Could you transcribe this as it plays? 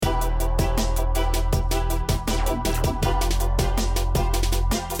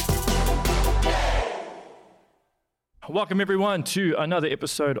Welcome everyone to another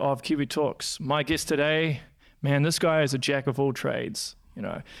episode of Kiwi Talks. My guest today, man, this guy is a jack of all trades. You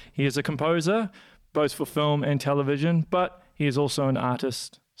know, he is a composer, both for film and television, but he is also an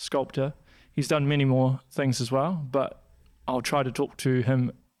artist, sculptor. He's done many more things as well, but I'll try to talk to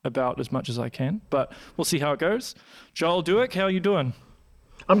him about as much as I can, but we'll see how it goes. Joel Douek, how are you doing?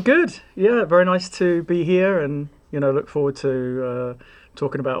 I'm good. Yeah, very nice to be here and, look forward to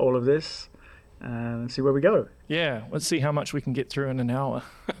talking about all of this and see where we go. Yeah, let's see how much we can get through in an hour.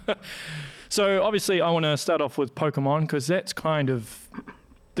 So obviously I want to start off with Pokemon because that's kind of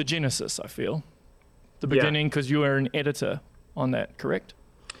the genesis, I feel. The beginning, because you were an editor on that, correct?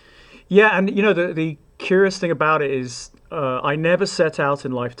 Yeah, and the curious thing about it is I never set out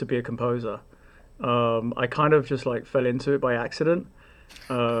in life to be a composer. I kind of just fell into it by accident,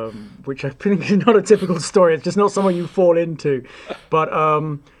 which I think is not a typical story. It's just not something you fall into. But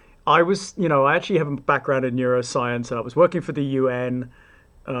I was, I actually have a background in neuroscience, and I was working for the UN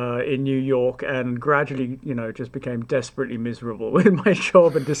in New York, and gradually, just became desperately miserable with my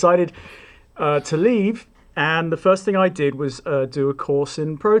job and decided to leave. And the first thing I did was do a course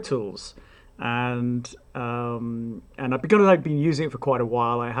in Pro Tools, and I've been using it for quite a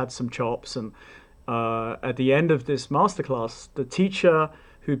while. I had some chops, and at the end of this masterclass, the teacher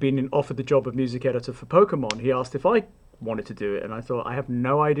who'd been offered the job of music editor for Pokemon, he asked if I wanted to do it, and I thought, I have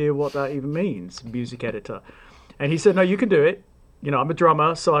no idea what that even means, music editor. And he said, no, you can do it. I'm a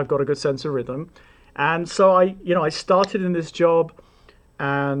drummer, so I've got a good sense of rhythm. And so I started in this job,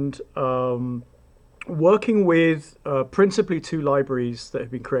 and working with principally two libraries that have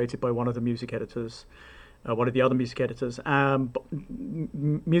been created by one of the other music editors,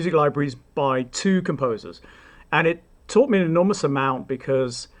 music libraries by two composers. And it taught me an enormous amount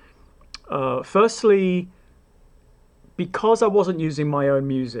because, firstly, because I wasn't using my own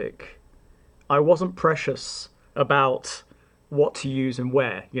music, I wasn't precious about what to use and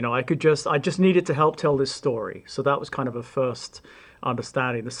where. I just needed to help tell this story. So that was kind of a first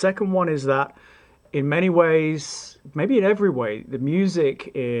understanding. The second one is that in many ways, maybe in every way, the music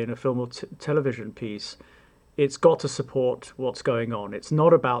in a film or television piece, it's got to support what's going on. It's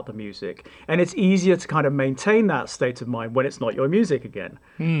not about the music. And it's easier to kind of maintain that state of mind when it's not your music again.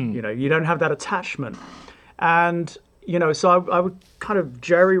 You don't have that attachment. And, so I would kind of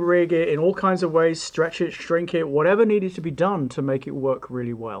jerry-rig it in all kinds of ways, stretch it, shrink it, whatever needed to be done to make it work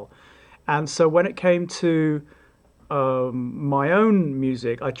really well. And so when it came to my own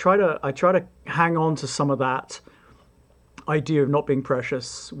music, I try to hang on to some of that idea of not being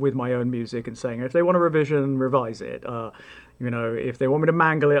precious with my own music and saying, if they want a revision, revise it. If they want me to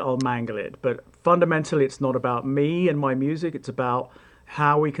mangle it, I'll mangle it. But fundamentally, it's not about me and my music. It's about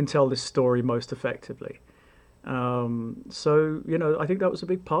how we can tell this story most effectively. I think that was a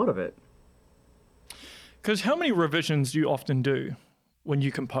big part of it. Because how many revisions do you often do when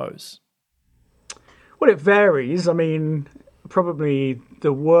you compose? Well, it varies. I mean, probably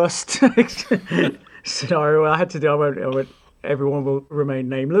the worst scenario I had to do, everyone will remain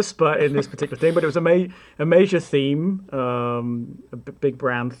nameless, but in this particular thing, but it was a major theme, a big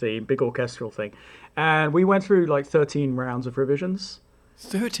brand theme, big orchestral thing. And we went through 13 rounds of revisions.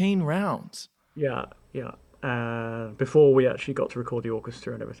 13 rounds? Yeah. Before we actually got to record the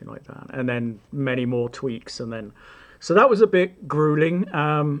orchestra and everything like that. And then many more tweaks. So that was a bit grueling.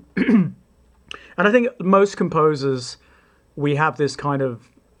 And I think most composers, we have this kind of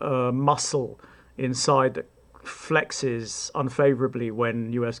muscle inside that flexes unfavorably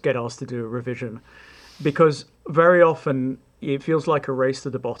when you get asked to do a revision, because very often it feels like a race to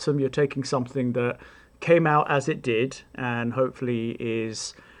the bottom. You're taking something that came out as it did and hopefully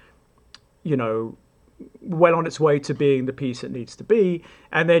is, well on its way to being the piece it needs to be,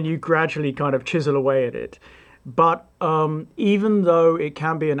 and then you gradually kind of chisel away at it. But even though it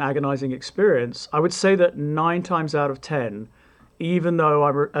can be an agonizing experience, I would say that 9 times out of 10, even though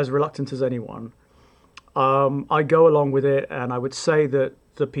I'm as reluctant as anyone, I go along with it, and I would say that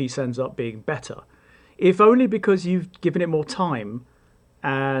the piece ends up being better. If only because you've given it more time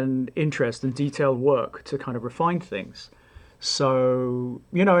and interest and detailed work to kind of refine things. So,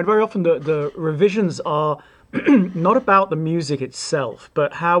 and very often the revisions are not about the music itself,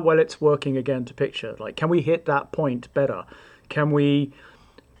 but how well it's working again to picture. Can we hit that point better? Can we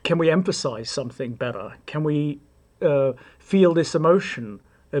emphasize something better? Can we feel this emotion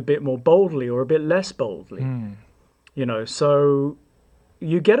a bit more boldly or a bit less boldly? So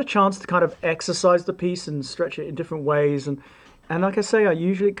you get a chance to kind of exercise the piece and stretch it in different ways. And like I say,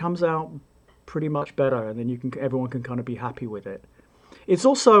 usually it comes out pretty much better, and then everyone can kind of be happy with it. It's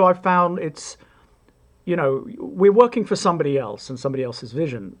also, I found it's, we're working for somebody else and somebody else's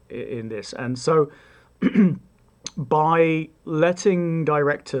vision in this. And so by letting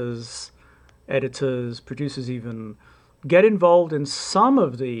directors, editors, producers even get involved in some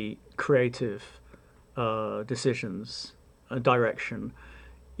of the creative decisions, direction,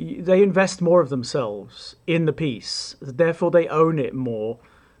 they invest more of themselves in the piece. Therefore, they own it more,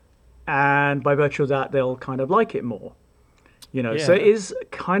 and by virtue of that, they'll kind of like it more. So it Yeah. is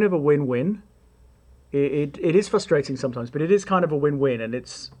kind of a win-win. It is frustrating sometimes, but it is kind of a win-win. And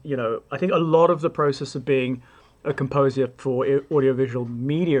it's, I think a lot of the process of being a composer for audiovisual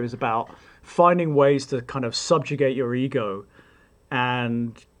media is about finding ways to kind of subjugate your ego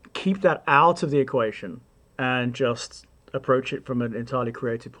and keep that out of the equation and just approach it from an entirely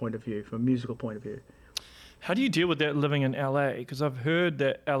creative point of view, from a musical point of view. How do you deal with that living in LA? Because I've heard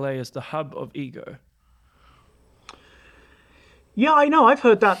that LA is the hub of ego. Yeah, I know. I've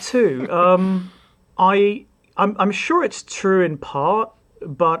heard that too. I'm sure it's true in part,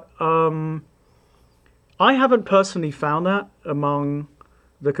 but I haven't personally found that among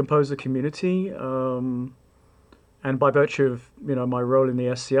the composer community. And by virtue of my role in the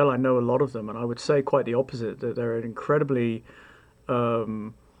SCL, I know a lot of them, and I would say quite the opposite. That they're an incredibly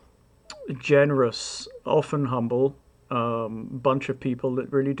generous, often humble bunch of people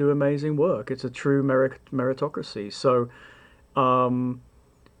that really do amazing work. It's a true meritocracy. So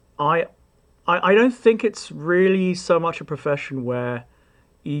I don't think it's really so much a profession where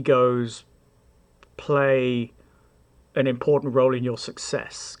egos play an important role in your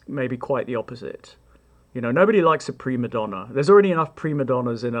success. Maybe quite the opposite. Nobody likes a prima donna. There's already enough prima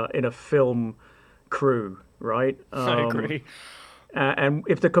donnas in a film crew, right? I agree. And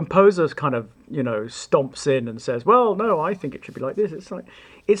if the composer kind of stomps in and says, "Well, no, I think it should be like this," it's like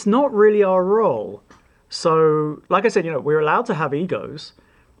it's not really our role. So, like I said, we're allowed to have egos,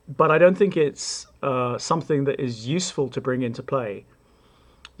 but I don't think it's something that is useful to bring into play.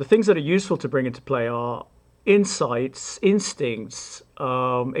 The things that are useful to bring into play are insights, instincts,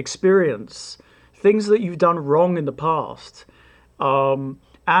 experience, things that you've done wrong in the past,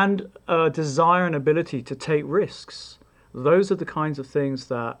 and a desire and ability to take risks. Those are the kinds of things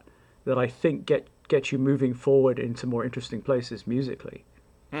that I think get you moving forward into more interesting places musically.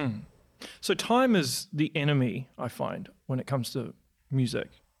 So time is the enemy, I find, when it comes to music.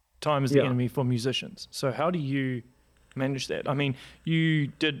 Time is the enemy for musicians. So how do you manage that? I mean, you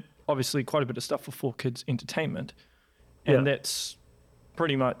did obviously quite a bit of stuff for 4Kids Entertainment, and that's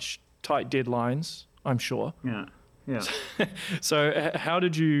pretty much tight deadlines, I'm sure. Yeah. So how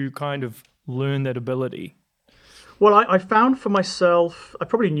did you kind of learn that ability? Well, I found for myself, I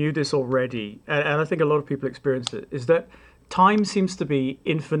probably knew this already, and I think a lot of people experience it, is that time seems to be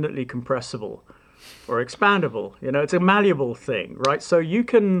infinitely compressible or expandable. It's a malleable thing, right? So you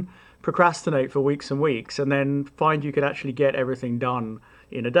can procrastinate for weeks and weeks and then find you could actually get everything done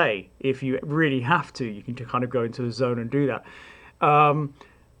in a day. If you really have to, you can kind of go into the zone and do that.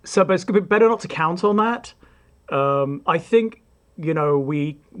 But it's better not to count on that. I think,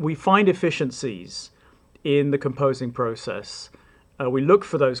 we find efficiencies in the composing process. We look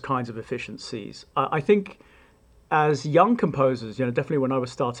for those kinds of efficiencies. I think as young composers, definitely when I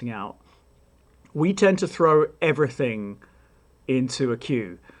was starting out, we tend to throw everything into a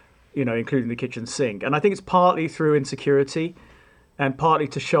queue, including the kitchen sink. And I think it's partly through insecurity and partly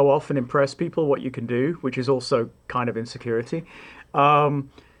to show off and impress people what you can do, which is also kind of insecurity. But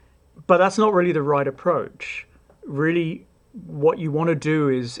that's not really the right approach. Really, what you want to do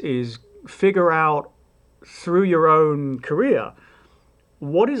is figure out through your own career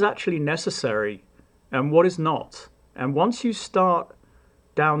what is actually necessary and what is not. And once you start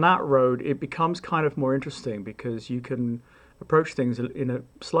down that road, it becomes kind of more interesting because you can approach things in a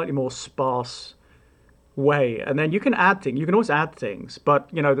slightly more sparse way. And then you can add things. You can always add things. But,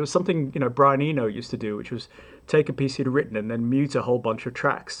 there was something, Brian Eno used to do, which was take a piece he'd written and then mute a whole bunch of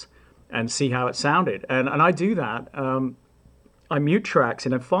tracks and see how it sounded. And I do that. I mute tracks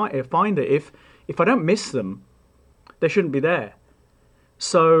and I find that if I don't miss them, they shouldn't be there.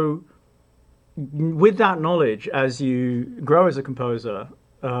 So with that knowledge, as you grow as a composer,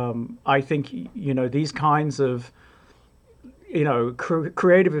 I think, these kinds of,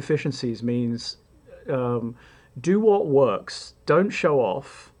 creative efficiencies means do what works. Don't show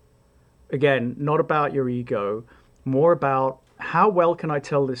off. Again, not about your ego, more about how well can I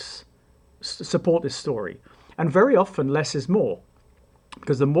tell this, support this story. And very often less is more,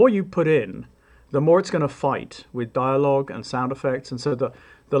 because the more you put in, the more it's going to fight with dialogue and sound effects. And so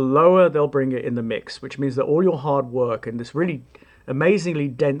the lower they'll bring it in the mix, which means that all your hard work and this really amazingly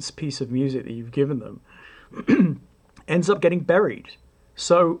dense piece of music that you've given them ends up getting buried.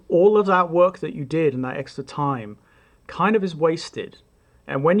 So all of that work that you did and that extra time kind of is wasted.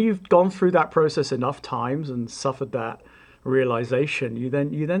 And when you've gone through that process enough times and suffered that realization, you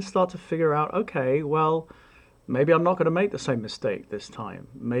then start to figure out, okay, well, maybe I'm not going to make the same mistake this time.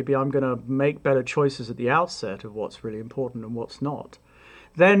 Maybe I'm going to make better choices at the outset of what's really important and what's not.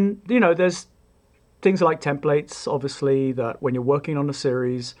 Then, there's things like templates, obviously, that when you're working on a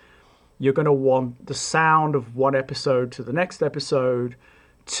series, you're going to want the sound of one episode to the next episode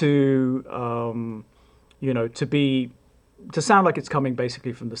to, to sound like it's coming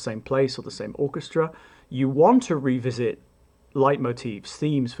basically from the same place or the same orchestra. You want to revisit leitmotifs,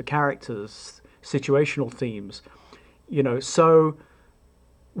 themes for characters, situational themes, so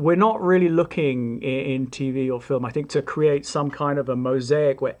we're not really looking in TV or film, I think, to create some kind of a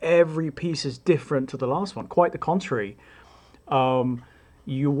mosaic where every piece is different to the last one. Quite the contrary.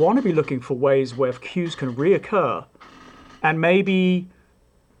 You want to be looking for ways where cues can reoccur and maybe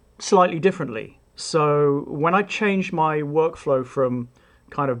slightly differently. So when I changed my workflow from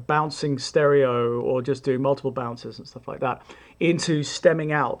kind of bouncing stereo or just doing multiple bounces and stuff like that into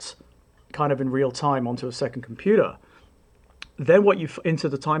stemming out kind of in real time onto a second computer, then into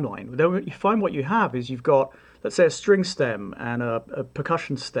the timeline, then what you find what you have is you've got, let's say, a string stem and a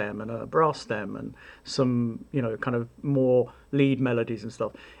percussion stem and a brass stem and some, kind of more lead melodies and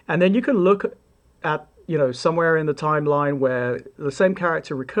stuff. And then you can look at, somewhere in the timeline where the same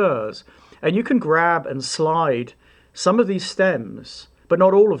character recurs, and you can grab and slide some of these stems, but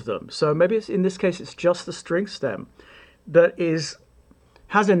not all of them. So maybe in this case, it's just the string stem that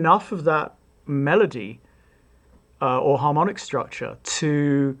has enough of that melody or harmonic structure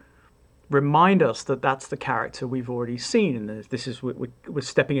to remind us that that's the character we've already seen, and this is we're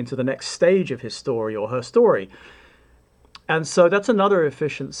stepping into the next stage of his story or her story. And so that's another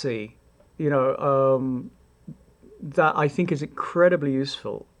efficiency, that I think is incredibly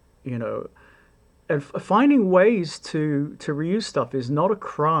useful, and finding ways to reuse stuff is not a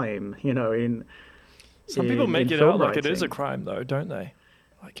crime, Some people make it out like it is a crime, though, don't they?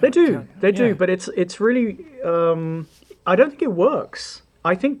 They do, but it's really, I don't think it works.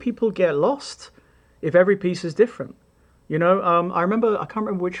 I think people get lost if every piece is different. I can't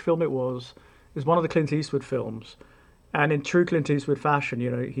remember which film it was. It was one of the Clint Eastwood films. And in true Clint Eastwood fashion,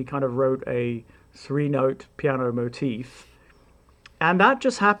 he kind of wrote a 3-note piano motif. And that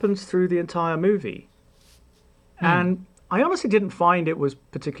just happens through the entire movie. And I honestly didn't find it was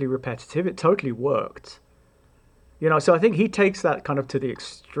particularly repetitive. It totally worked. So I think he takes that kind of to the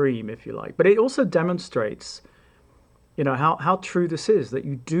extreme, if you like. But it also demonstrates, how true this is, that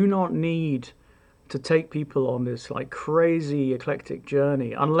you do not need to take people on this like crazy eclectic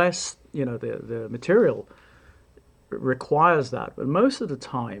journey unless, the material requires that. But most of the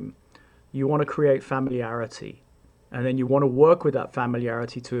time, you want to create familiarity. And then you want to work with that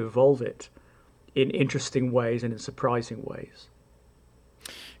familiarity to evolve it in interesting ways and in surprising ways.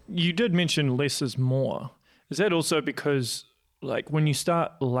 You did mention less is more. Is that also because, like, when you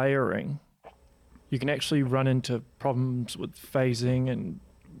start layering, you can actually run into problems with phasing and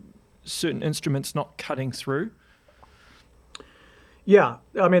certain instruments not cutting through? Yeah,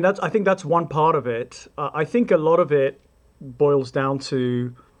 I mean, I think that's one part of it. I think a lot of it boils down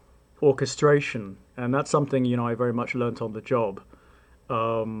to orchestration, and that's something, I very much learnt on the job.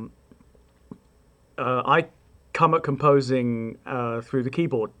 I come at composing through the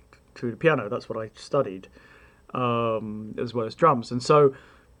keyboard, through the piano. That's what I studied. As well as drums. And so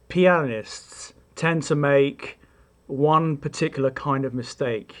pianists tend to make one particular kind of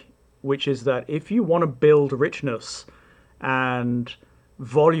mistake, which is that if you want to build richness and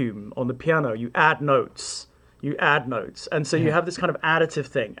volume on the piano, you add notes. And so you have this kind of additive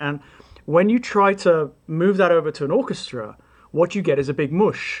thing. And when you try to move that over to an orchestra, what you get is a big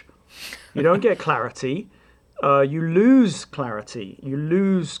mush. You don't get clarity. You lose clarity. You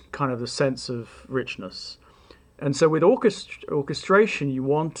lose kind of the sense of richness. And so with orchestration, you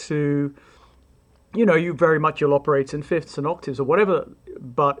want to, you'll operate in fifths and octaves or whatever,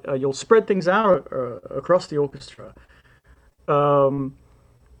 but you'll spread things out across the orchestra. There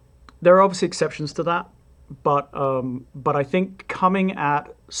are obviously exceptions to that, but I think coming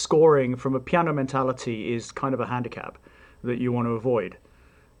at scoring from a piano mentality is kind of a handicap that you want to avoid.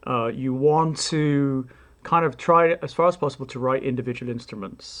 You want to kind of try, as far as possible, to write individual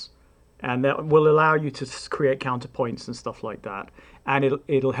instruments. And that will allow you to create counterpoints and stuff like that. And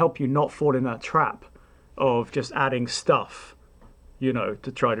it'll help you not fall in that trap of just adding stuff,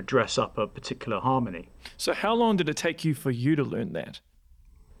 to try to dress up a particular harmony. So how long did it take you for you to learn that?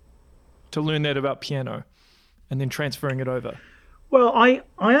 To learn that about piano and then transferring it over? Well, I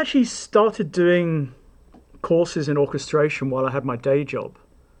actually started doing courses in orchestration while I had my day job.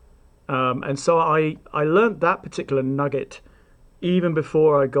 And so I learned that particular nugget even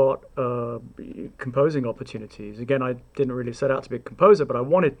before I got composing opportunities. Again, I didn't really set out to be a composer, but I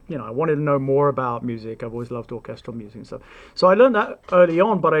wanted to know more about music. I've always loved orchestral music and stuff. So I learned that early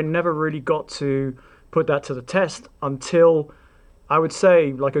on, but I never really got to put that to the test until I would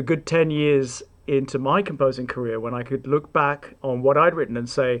say like a good 10 years into my composing career, when I could look back on what I'd written and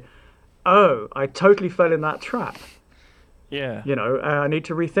say, oh, I totally fell in that trap. Yeah. I need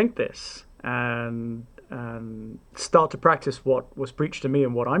to rethink this and start to practice what was preached to me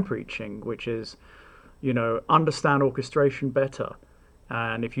and what I'm preaching, which is, understand orchestration better.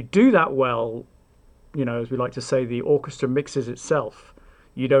 And if you do that well, as we like to say, the orchestra mixes itself.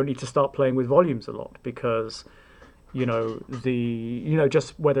 You don't need to start playing with volumes a lot because,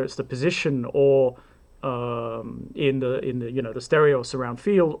 just whether it's the position or in the the stereo surround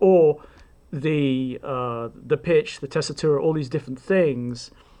field or the pitch, the tessitura, all these different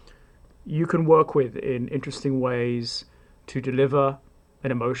things you can work with in interesting ways to deliver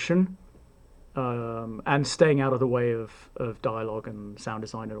an emotion, and staying out of the way of dialogue and sound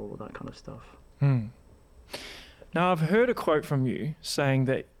design and all of that kind of stuff. Now, I've heard a quote from you saying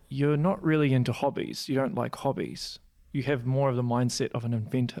that you're not really into hobbies. You don't like hobbies. You have more of the mindset of an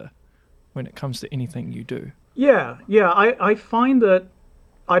inventor when it comes to anything you do. Yeah. I find that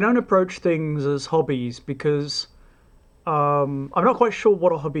I don't approach things as hobbies because I'm not quite sure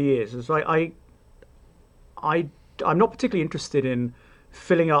what a hobby is. It's like I'm not particularly interested in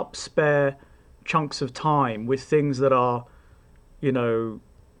filling up spare chunks of time with things that are,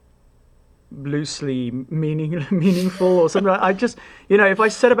 loosely meaningful or something. I just, if I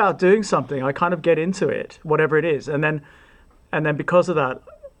set about doing something, I kind of get into it, whatever it is, and then because of that,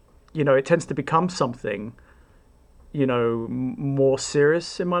 it tends to become something, more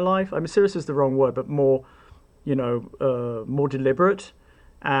serious in my life. I mean, serious is the wrong word, but more, more deliberate,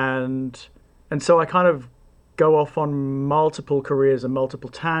 and so I kind of go off on multiple careers and multiple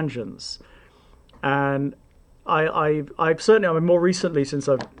tangents, and I've certainly, I mean, more recently since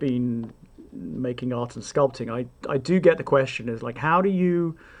I've been making art and sculpting, I do get the question is like, how do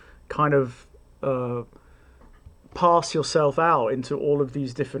you kind of pass yourself out into all of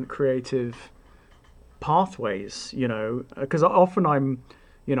these different creative pathways, because often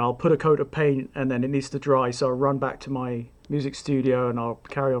I'll put a coat of paint and then it needs to dry, so I'll run back to my music studio and I'll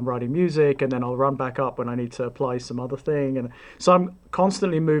carry on writing music, and then I'll run back up when I need to apply some other thing, and so I'm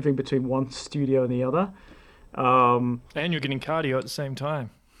constantly moving between one studio and the other. And you're getting cardio at the same time.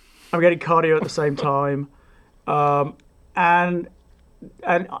 I'm getting cardio at the same time, and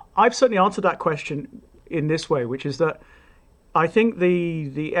I've certainly answered that question in this way, which is that I think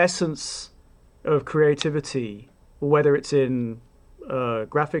the essence of creativity, whether it's in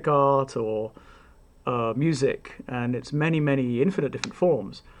graphic art or music, and it's many infinite different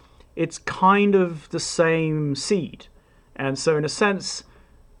forms, it's kind of the same seed. And so in a sense,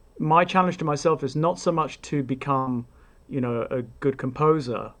 my challenge to myself is not so much to become, a good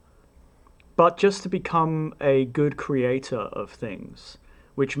composer, but just to become a good creator of things,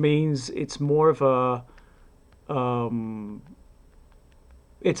 which means it's more of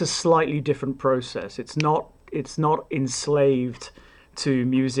it's a slightly different process. It's not enslaved to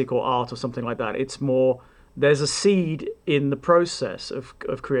music or art or something like that. It's more, there's a seed in the process of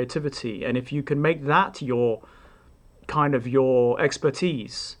creativity, and if you can make that your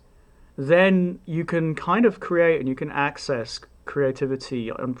expertise, then you can kind of create and you can access creativity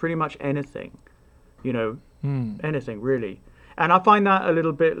on pretty much anything, anything really. And I find that a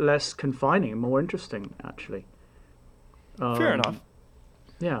little bit less confining and more interesting, actually. Fair enough.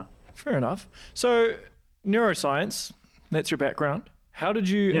 Yeah. Fair enough. So, neuroscience, that's your background. How did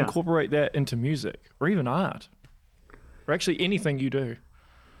you incorporate that into music or even art? Or actually anything you do?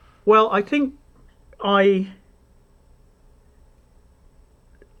 Well, I think I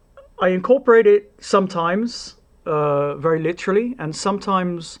incorporate it sometimes very literally, and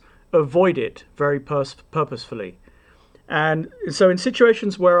sometimes avoid it very purposefully. And so in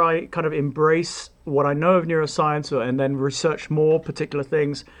situations where I kind of embrace what I know of neuroscience and then research more particular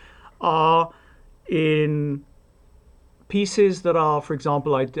things, are in pieces that are, for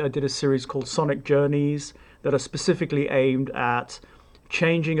example, I did a series called Sonic Journeys that are specifically aimed at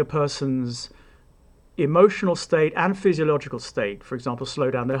changing a person's emotional state and physiological state, for example, slow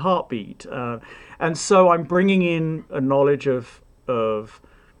down their heartbeat. And so I'm bringing in a knowledge of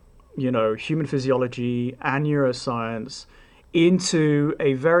human physiology and neuroscience into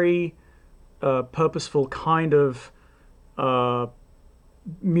a very purposeful kind of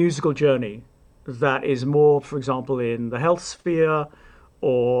musical journey that is more, for example, in the health sphere,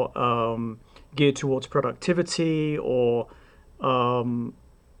 or geared towards productivity, or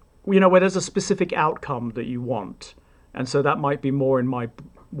where there's a specific outcome that you want. And so that might be more in my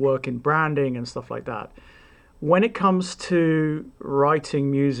work in branding and stuff like that. When it comes to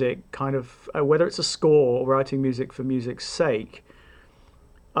writing music, kind of whether it's a score or writing music for music's sake,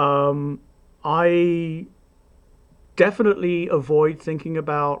 I definitely avoid thinking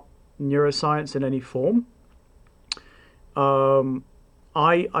about neuroscience in any form.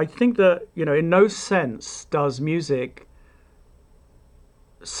 I think that, in no sense does music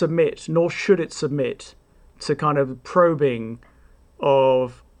submit, nor should it submit, to kind of probing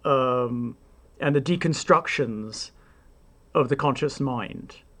of and the deconstructions of the conscious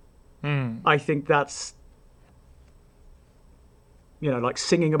mind. I think that's, like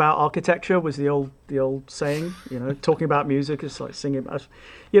singing about architecture was the old saying. Talking about music is like singing about,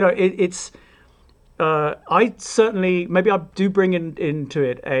 it's. I certainly, maybe I do bring into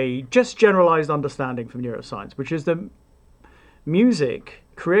it a just generalized understanding from neuroscience, which is that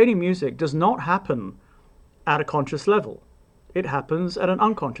creating music does not happen at a conscious level. It happens at an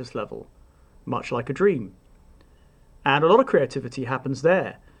unconscious level, much like a dream. And a lot of creativity happens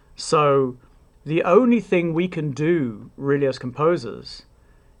there. So the only thing we can do really as composers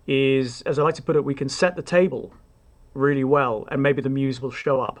is, as I like to put it, we can set the table really well and maybe the muse will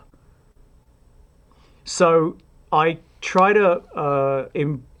show up. So I try to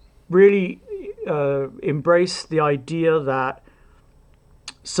really embrace the idea that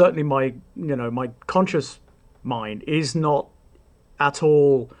certainly my conscious mind is not at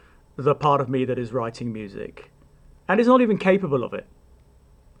all the part of me that is writing music, and is not even capable of it,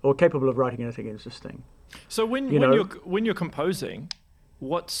 or capable of writing anything interesting. So when you're composing,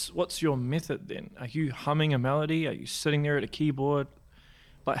 what's your method then? Are you humming a melody? Are you sitting there at a keyboard?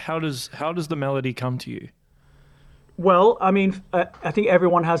 Like how does the melody come to you? Well, I mean, I think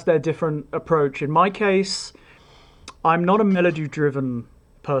everyone has their different approach. In my case, I'm not a melody-driven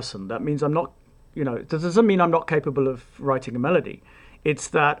person. That means I'm not, it doesn't mean I'm not capable of writing a melody. It's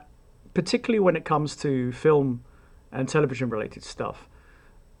that, particularly when it comes to film and television-related stuff,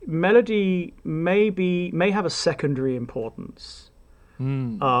 melody may have a secondary importance.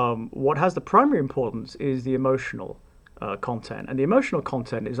 What has the primary importance is the emotional content, and the emotional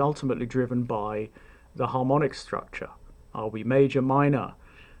content is ultimately driven by the harmonic structure. Are we major, minor?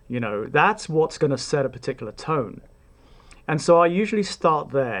 That's what's going to set a particular tone. And so I usually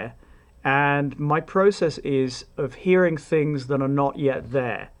start there, and my process is of hearing things that are not yet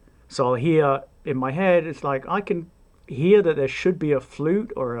there. So I'll hear in my head, it's like I can hear that there should be a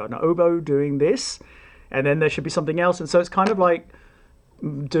flute or an oboe doing this, and then there should be something else. And so it's kind of like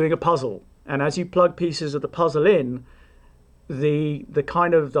doing a puzzle. And as you plug pieces of the puzzle in, the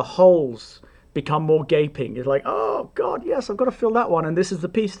kind of the holes become more gaping. It's like, oh God, yes, I've got to fill that one, and this is the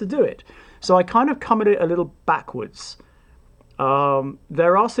piece to do it. So I kind of come at it a little backwards.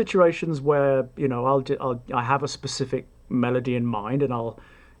 There are situations where I have a specific melody in mind, and I'll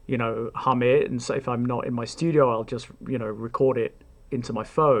hum it. And so if I'm not in my studio, I'll just record it into my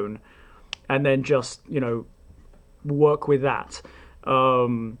phone, and then just work with that.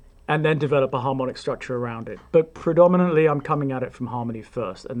 And then develop a harmonic structure around it. But predominantly, I'm coming at it from harmony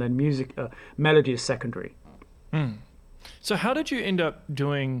first, and then melody is secondary. So how did you end up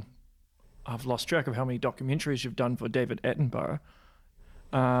doing, I've lost track of how many documentaries you've done for David Attenborough.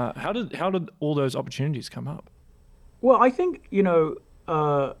 How did all those opportunities come up? Well, I think,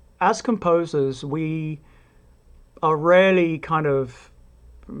 as composers, we are rarely kind of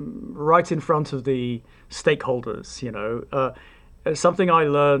right in front of the stakeholders, Something I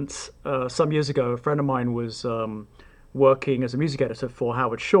learned some years ago. A friend of mine was working as a music editor for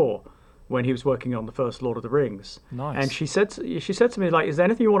Howard Shore when he was working on the first Lord of the Rings. Nice. And she said to me, like, is there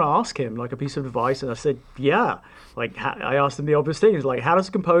anything you want to ask him, like a piece of advice? And I said, yeah. Like, I asked him the obvious thing. Is like, how does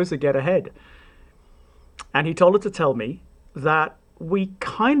a composer get ahead? And he told her to tell me that we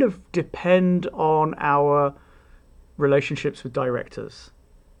kind of depend on our relationships with directors.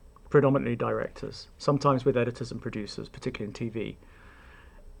 Predominantly directors, sometimes with editors and producers, particularly in TV.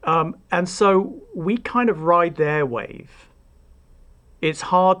 And so we kind of ride their wave. It's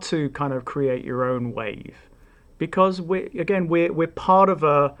hard to kind of create your own wave because we're part of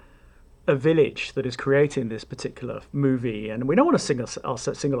a village that is creating this particular movie, and we don't want to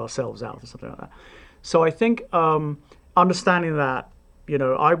single ourselves out or something like that. So I think understanding that,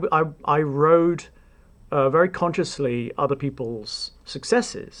 I rode very consciously other people's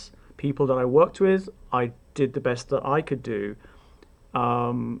successes. People that I worked with, I did the best that I could do,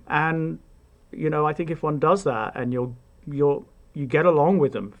 and I think if one does that and you get along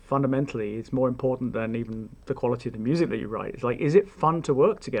with them, fundamentally, it's more important than even the quality of the music that you write. It's like, is it fun to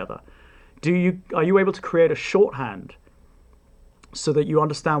work together? Are you able to create a shorthand so that you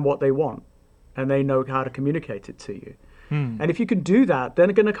understand what they want, and they know how to communicate it to you. And if you can do that, then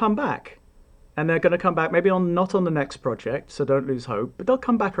they're going to come back. And they're going to come back maybe not on the next project, so don't lose hope, but they'll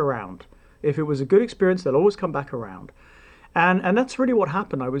come back around. If it was a good experience, they'll always come back around. And that's really what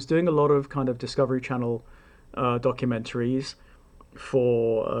happened. I was doing a lot of kind of Discovery Channel documentaries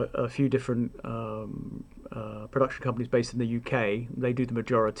for a few different production companies based in the UK. They do the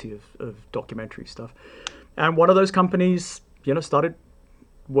majority of documentary stuff. And one of those companies, started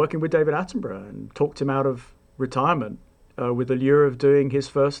working with David Attenborough and talked him out of retirement with the lure of doing his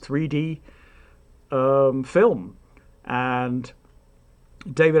first 3D film. And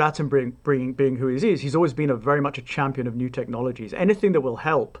David Attenborough, being who he is, he's always been very much a champion of new technologies. Anything that will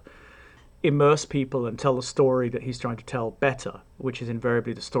help immerse people and tell the story that he's trying to tell better, which is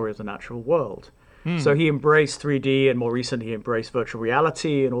invariably the story of the natural world. So he embraced 3D, and more recently he embraced virtual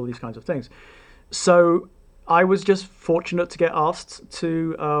reality and all these kinds of things. So I was just fortunate to get asked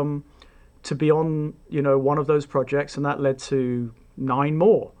to be on, one of those projects, and that led to 9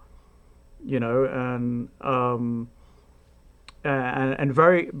 more, and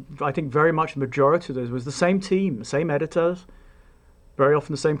I think very much the majority of those was the same team, the same editors, very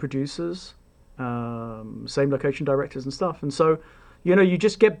often the same producers, same location directors and stuff. And so, you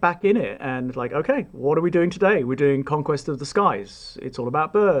just get back in it and like, okay, what are we doing today? We're doing Conquest of the Skies. It's all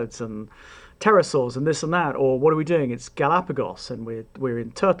about birds and pterosaurs and this and that. Or what are we doing? It's Galapagos, and we're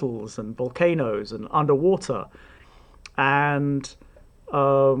in turtles and volcanoes and underwater. And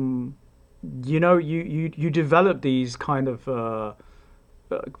you develop these kind of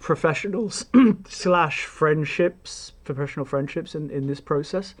professionals / friendships, professional friendships in this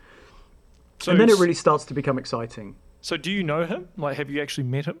process. And then it really starts to become exciting. So do you know him? Like, have you actually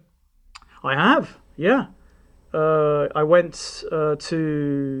met him? I have, yeah. I went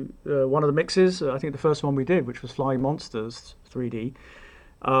to one of the mixes, I think the first one we did, which was Flying Monsters 3D.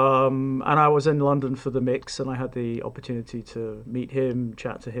 And I was in London for the mix, and I had the opportunity to meet him,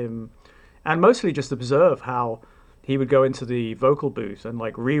 chat to him, and mostly just observe how he would go into the vocal booth and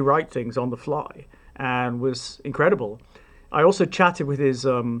like rewrite things on the fly, and was incredible. I also chatted with his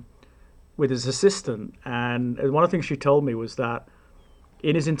assistant, and one of the things she told me was that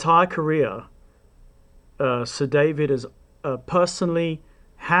in his entire career, Sir David has personally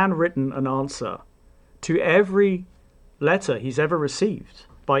handwritten an answer to every letter he's ever received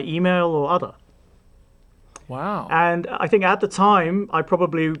by email or other. Wow. And I think at the time, I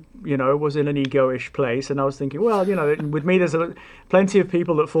probably, was in an ego-ish place, and I was thinking, well, with me, there's plenty of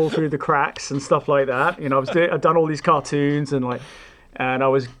people that fall through the cracks and stuff like that. I've done all these cartoons, and I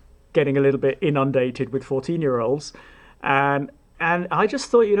was getting a little bit inundated with 14-year-olds, and I just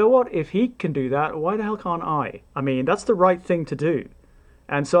thought, what? If he can do that, why the hell can't I? I mean, that's the right thing to do.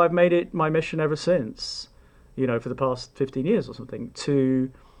 And so I've made it my mission ever since, for the past 15 years or something,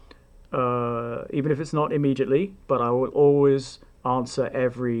 to, even if it's not immediately, but I will always answer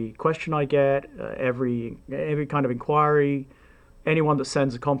every question I get, every kind of inquiry, anyone that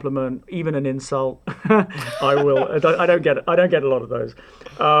sends a compliment, even an insult, I will. I don't get a lot of those.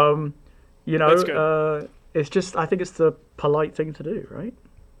 That's good. It's just, I think it's the polite thing to do, right?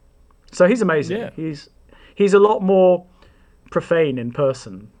 So he's amazing. Yeah. He's a lot more profane in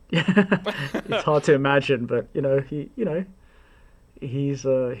person. It's hard to imagine, but he's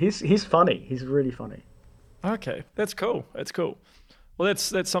funny. He's really funny. Okay, that's cool. Well,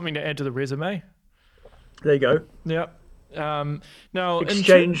 that's something to add to the resume. There you go. Yeah. Now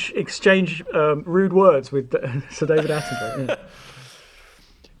exchange rude words with Sir David Attenborough. Yeah.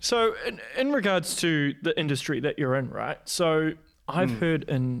 So in regards to the industry that you're in, right? So I've heard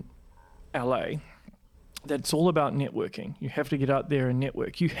in LA that it's all about networking. You have to get out there and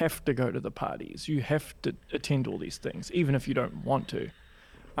network. You have to go to the parties. You have to attend all these things, even if you don't want to.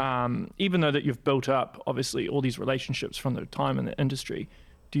 Even though that you've built up, obviously, all these relationships from the time in the industry,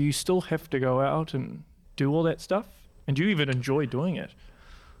 do you still have to go out and do all that stuff? And do you even enjoy doing it?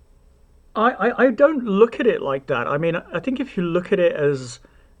 I don't look at it like that. I mean, I think if you look at it as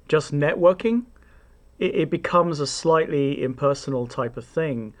just networking, it becomes a slightly impersonal type of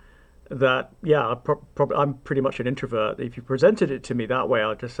thing that, yeah, I'm pretty much an introvert. If you presented it to me that way,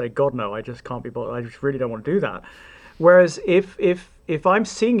 I'd just say, God, no, I just can't be bothered. I just really don't want to do that. Whereas if I'm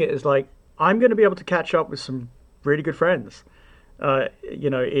seeing it as like, I'm going to be able to catch up with some really good friends, who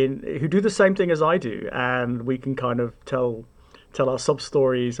do the same thing as I do, and we can kind of tell our sub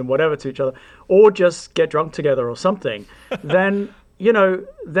stories and whatever to each other, or just get drunk together or something, then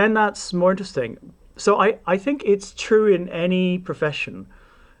that's more interesting. So I think it's true in any profession.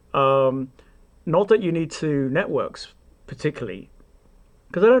 Not that you need to networks particularly,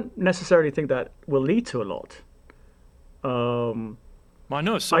 because I don't necessarily think that will lead to a lot. I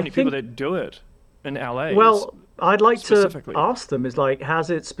know so I many people think, that do it in LA. well, I'd like to specifically. ask them is like, has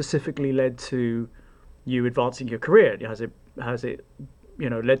it specifically led to you advancing your career? Has it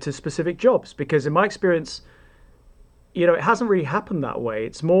led to specific jobs? Because in my experience, it hasn't really happened that way.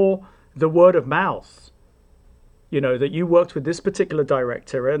 It's more the word of mouth, that you worked with this particular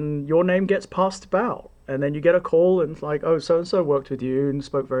director and your name gets passed about. And then you get a call and it's like, oh, so-and-so worked with you and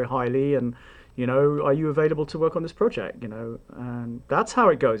spoke very highly. And, are you available to work on this project? And that's how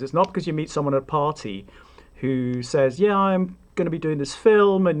it goes. It's not because you meet someone at a party who says, yeah, I'm going to be doing this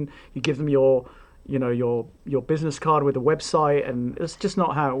film. And you give them your business card with a website. And it's just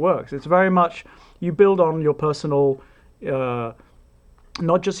not how it works. It's very much you build on your personal,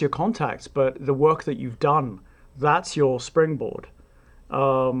 not just your contacts, but the work that you've done. That's your springboard.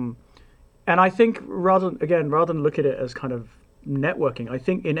 And I think rather than look at it as kind of networking, I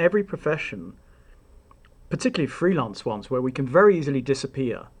think in every profession, particularly freelance ones, where we can very easily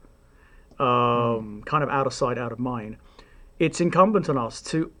disappear, kind of out of sight, out of mind, it's incumbent on us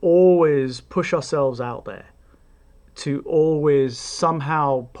to always push ourselves out there, to always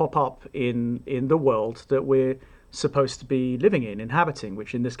somehow pop up in the world that we're supposed to be living in, inhabiting,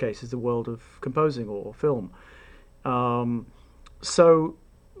 which in this case is the world of composing or film. So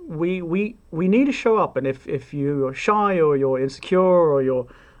we need to show up, and if you're shy or you're insecure or you're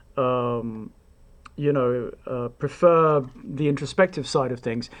prefer the introspective side of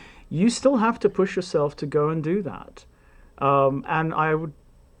things, you still have to push yourself to go and do that. And I would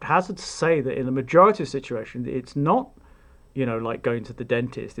hazard to say that in the majority of situations, it's not like going to the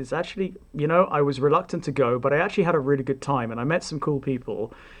dentist. It's actually, I was reluctant to go, but I actually had a really good time and I met some cool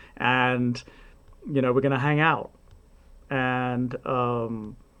people, and we're going to hang out. And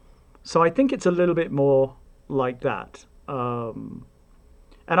so I think it's a little bit more like that.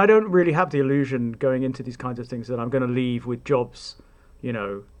 And I don't really have the illusion going into these kinds of things that I'm going to leave with jobs,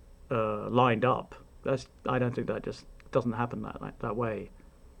 lined up. I don't think that just doesn't happen that way.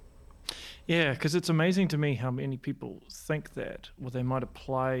 Yeah, because it's amazing to me how many people think that, or they might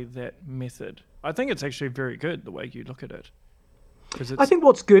apply that method. I think it's actually very good the way you look at it. I think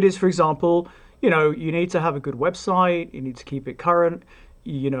what's good is, for example, you need to have a good website. You need to keep it current.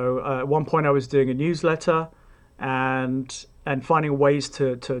 At one point I was doing a newsletter and finding ways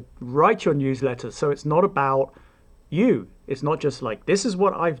to write your newsletter so it's not about you. It's not just like, this is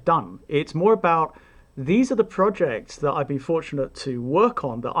what I've done. It's more about, these are the projects that I've been fortunate to work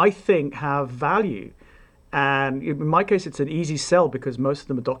on that I think have value. And in my case, it's an easy sell because most of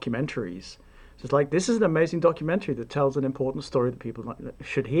them are documentaries. So it's like, this is an amazing documentary that tells an important story that people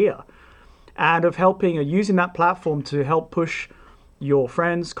should hear. And of helping or using that platform to help push your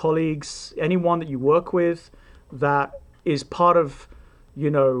friends, colleagues, anyone that you work with that is part of,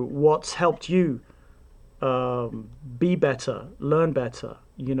 what's helped you be better, learn better,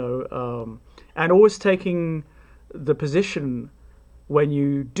 and always taking the position when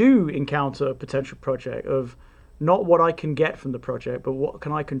you do encounter a potential project of not what I can get from the project, but what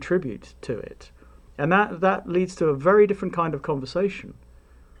can I contribute to it. And that leads to a very different kind of conversation,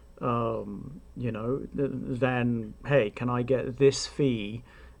 than, hey, can I get this fee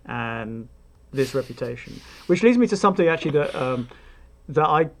and this reputation? Which leads me to something actually that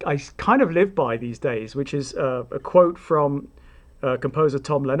I kind of live by these days, which is a quote from composer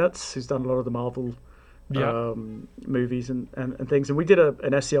Tom Lennertz, who's done a lot of the Marvel movies and things. And we did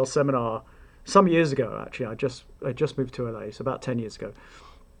an SEL seminar some years ago, actually. I just moved to LA, so about 10 years ago.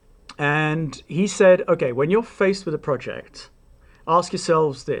 And he said, okay, when you're faced with a project, ask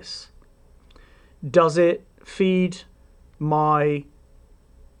yourselves this: does it feed my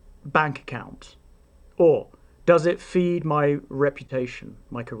bank account? Or does it feed my reputation,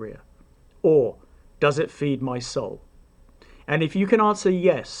 my career? Or does it feed my soul? And if you can answer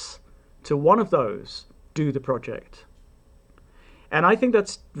yes to one of those, do the project. And I think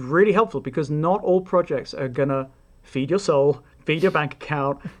that's really helpful because not all projects are going to feed your soul, feed your bank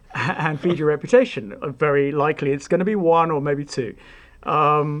account, and feed your reputation. Very likely it's going to be one or maybe two.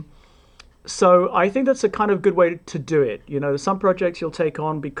 So I think that's a kind of good way to do it. Some projects you'll take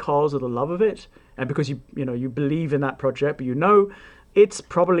on because of the love of it and because you believe in that project, but it's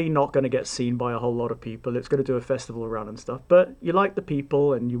probably not going to get seen by a whole lot of people. It's going to do a festival run and stuff, but you like the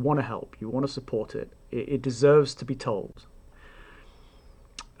people and you want to help, you want to support it. It deserves to be told.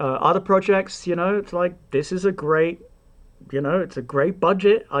 Other projects, it's like, this is a great, it's a great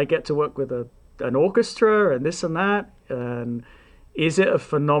budget. I get to work with an orchestra and this and that. And is it a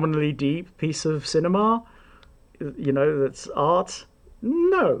phenomenally deep piece of cinema? That's art?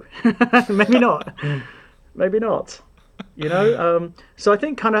 No, maybe not. Maybe not. So I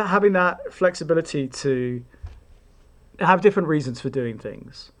think kind of having that flexibility to have different reasons for doing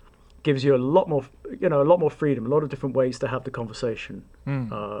things. Gives you a lot more, a lot more freedom, a lot of different ways to have the conversation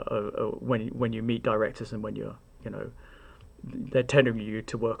when you meet directors and when they're telling you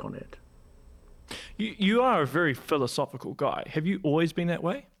to work on it. You are a very philosophical guy. Have you always been that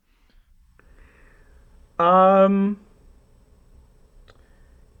way?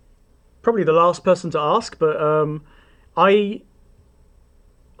 Probably the last person to ask, but I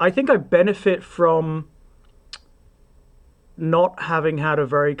think I benefit from not having had a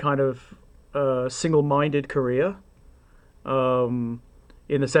very kind of single-minded career. In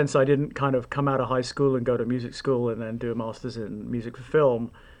the sense I didn't kind of come out of high school and go to music school and then do a master's in music for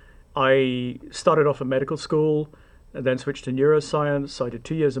film. I started off at medical school and then switched to neuroscience. I did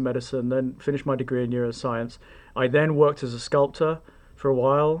 2 years of medicine, then finished my degree in neuroscience. I then worked as a sculptor for a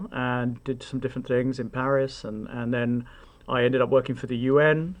while and did some different things in Paris, and then I ended up working for the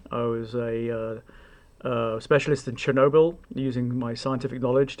UN. I was a specialist in Chernobyl, using my scientific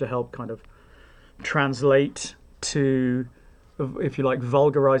knowledge to help kind of translate to, if you like,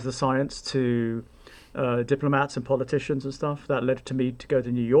 vulgarize the science to diplomats and politicians and stuff. That led to me to go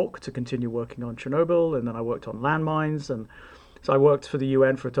to New York to continue working on Chernobyl, and then I worked on landmines, and so I worked for the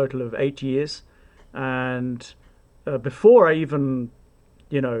UN for a total of 8 years. And before I even,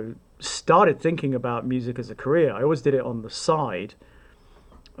 started thinking about music as a career, I always did it on the side.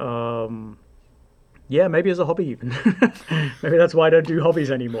 Maybe as a hobby even. Maybe that's why I don't do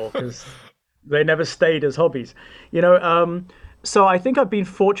hobbies anymore, because they never stayed as hobbies. So I think I've been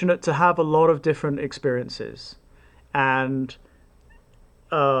fortunate to have a lot of different experiences. And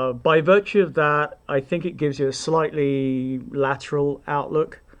by virtue of that, I think it gives you a slightly lateral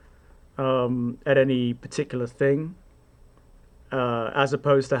outlook at any particular thing, as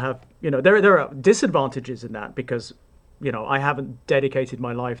opposed to have, there are disadvantages in that, because, I haven't dedicated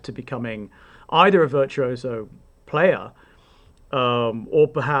my life to becoming either a virtuoso player or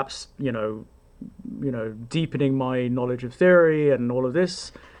perhaps, deepening my knowledge of theory and all of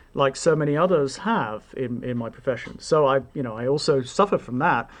this, like so many others have in my profession. So I also suffer from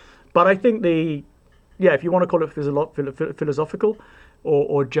that. But I think if you want to call it philosophical,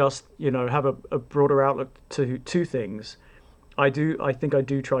 or just have a broader outlook to things, I think I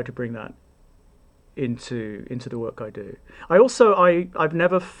do try to bring that into the work I do. I've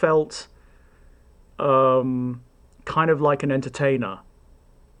never felt kind of like an entertainer.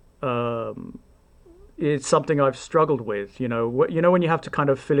 It's something I've struggled with. When you have to kind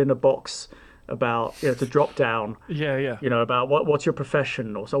of fill in a box about to drop down. Yeah. About what's your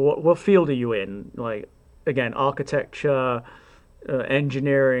profession, or so what field are you in? Like, again, architecture,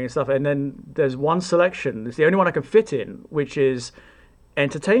 engineering and stuff. And then there's one selection. It's the only one I can fit in, which is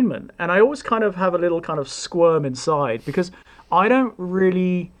entertainment. And I always kind of have a little kind of squirm inside, because I'm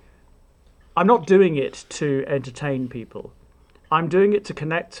not doing it to entertain people. I'm doing it to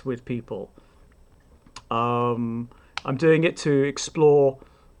connect with people. I'm doing it to explore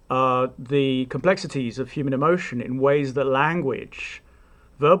the complexities of human emotion in ways that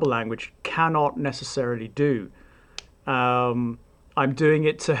verbal language, cannot necessarily do. I'm doing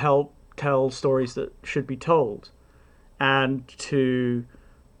it to help tell stories that should be told, and to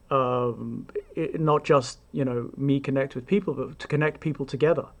not just me connect with people, but to connect people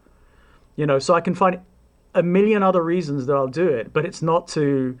together. So I can find a million other reasons that I'll do it, but it's not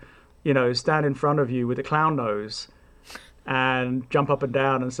to stand in front of you with a clown nose and jump up and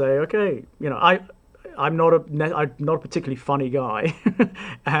down and say, okay, I'm not a particularly funny guy,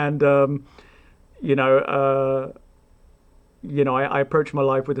 and I approach my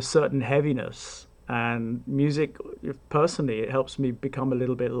life with a certain heaviness, and music, personally, it helps me become a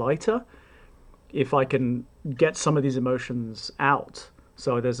little bit lighter if I can get some of these emotions out.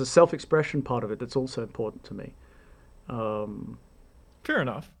 So there's a self-expression part of it that's also important to me. Fair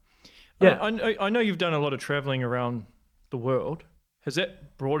enough. Yeah. I know you've done a lot of traveling around the world. Has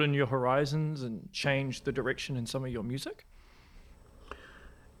that broadened your horizons and changed the direction in some of your music?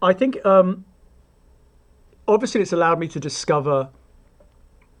 I think obviously it's allowed me to discover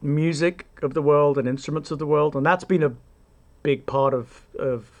music of the world and instruments of the world, and that's been a big part of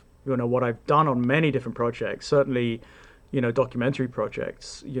what I've done on many different projects. Certainly, documentary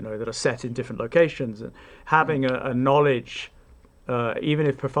projects, that are set in different locations, and having a knowledge, even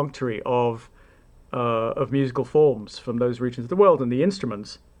if perfunctory, of musical forms from those regions of the world and the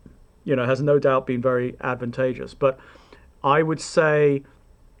instruments, has no doubt been very advantageous. But I would say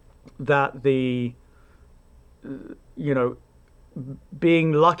that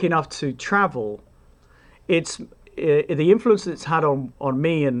being lucky enough to travel, the influence it's had on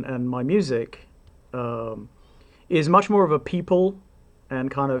me and my music is much more of a people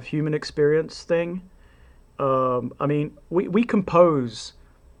and kind of human experience thing. I mean, we compose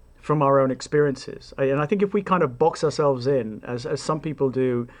from our own experiences. And I think if we kind of box ourselves in, as some people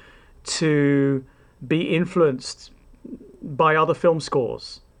do, to be influenced by other film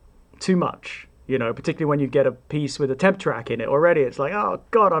scores too much, particularly when you get a piece with a temp track in it already, it's like, oh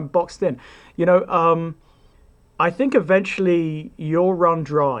God, I'm boxed in. I think eventually you'll run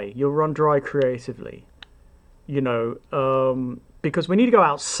dry. You'll run dry creatively, because we need to go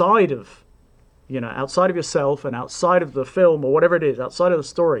outside of yourself and outside of the film or whatever it is, outside of the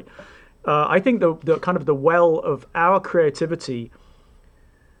story. I think the kind of the well of our creativity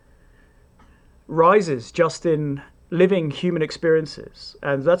rises just in living human experiences.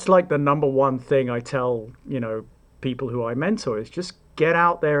 And that's like the number one thing I tell, people who I mentor is just get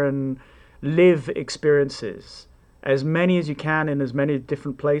out there and live experiences, as many as you can in as many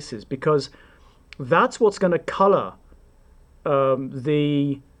different places, because that's what's going to color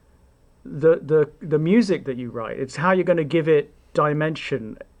the music that you write. It's how you're going to give it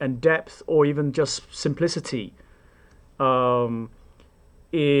dimension and depth, or even just simplicity,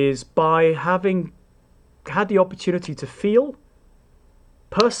 is by having had the opportunity to feel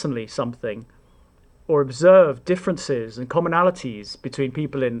personally something, or observe differences and commonalities between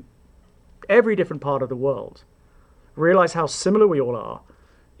people in every different part of the world, realize how similar we all are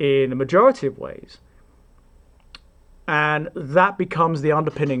in a majority of ways. And that becomes the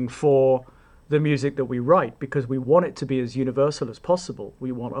underpinning for the music that we write, because we want it to be as universal as possible.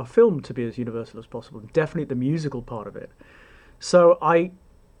 We want our film to be as universal as possible, definitely the musical part of it. So I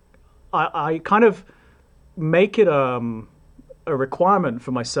kind of make it a requirement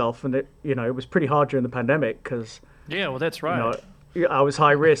for myself, and it was pretty hard during the pandemic because well, that's right. I was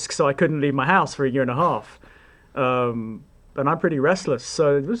high risk, so I couldn't leave my house for a year and a half, and I'm pretty restless,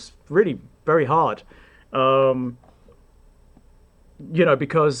 so it was really very hard.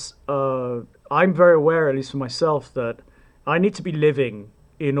 Because I'm very aware, at least for myself, that I need to be living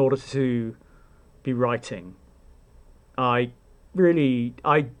in order to be writing. I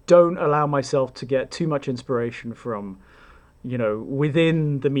don't allow myself to get too much inspiration from,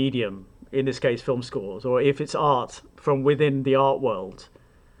 within the medium, in this case, film scores, or if it's art, from within the art world.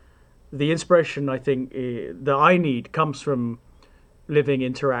 The inspiration, I think, that I need comes from living,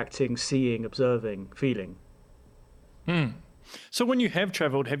 interacting, seeing, observing, feeling. So when you have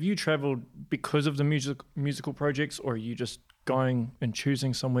you traveled because of the musical projects, or are you just going and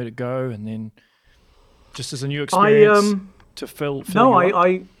choosing somewhere to go and then just as a new experience to fill No, you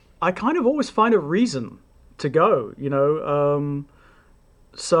up? I kind of always find a reason to go,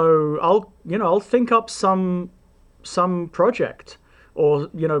 so I'll think up some project, or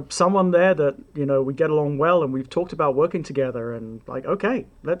someone there that we get along well and we've talked about working together, and like, okay,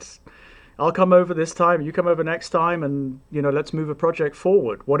 I'll come over this time, you come over next time, and let's move a project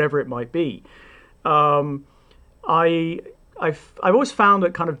forward, whatever it might be. I've always found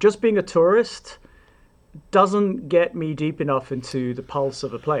that kind of just being a tourist doesn't get me deep enough into the pulse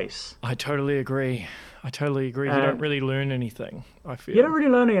of a place. I totally agree. You don't really learn anything, I feel. You don't really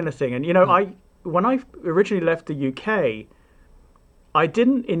learn anything. And, when I originally left the UK, I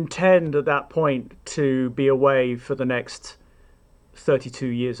didn't intend at that point to be away for the next 32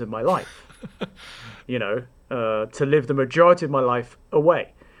 years of my life, to live the majority of my life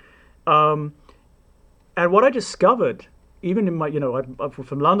away. And what I discovered, even in my,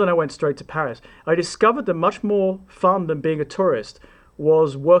 from London, I went straight to Paris. I discovered that much more fun than being a tourist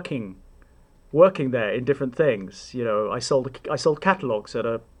was working there in different things. I sold catalogs at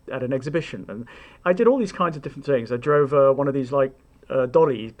an exhibition, and I did all these kinds of different things. I drove one of these like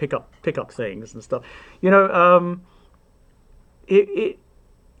dolly pickup things and stuff.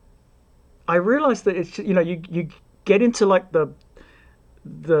 I realized that it's you get into like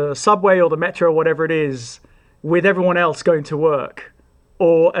the subway or the metro or whatever it is with everyone else going to work,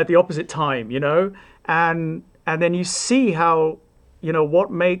 or at the opposite time, and then you see how what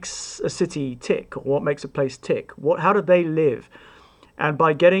makes a city tick, or what makes a place tick. How do they live? And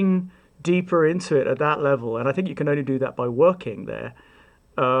by getting deeper into it at that level, and I think you can only do that by working there,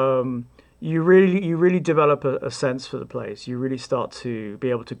 you really develop a sense for the place. You really start to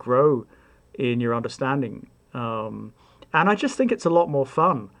be able to grow in your understanding. And I just think it's a lot more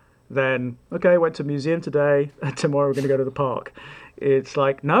fun than, okay, I went to a museum today, and tomorrow we're going to go to the park. It's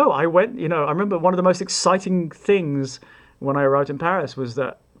like, no, I went, I remember one of the most exciting things when I arrived in Paris was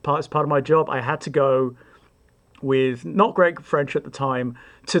that as part of my job, I had to go with not great French at the time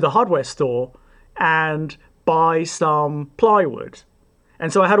to the hardware store and buy some plywood.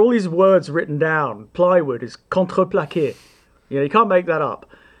 And so I had all these words written down. Plywood is contreplaqué. You can't make that up.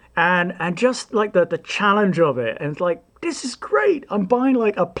 And just like the challenge of it, and it's like, this is great. I'm buying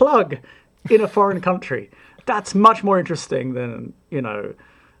like a plug in a foreign country. that's much more interesting than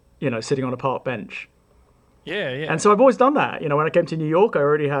sitting on a park bench. Yeah, yeah. And so I've always done that. When I came to New York, I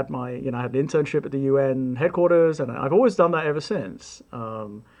already had I had an internship at the UN headquarters, and I've always done that ever since.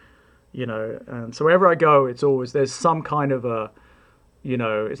 And so wherever I go, it's always, there's some kind of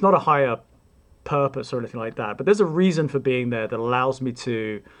it's not a higher purpose or anything like that, but there's a reason for being there that allows me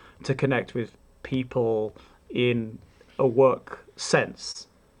to connect with people in a work sense.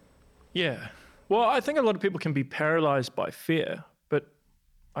 Yeah. Well, I think a lot of people can be paralyzed by fear, but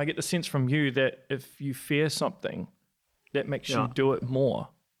I get the sense from you that if you fear something, that makes you do it more.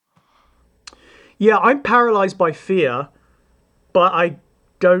 Yeah, I'm paralyzed by fear, but I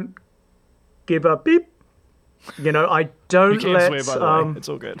don't give a beep. I don't You can swear, by the way. It's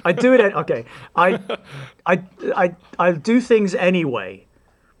all good. I do it. Okay, I do things anyway.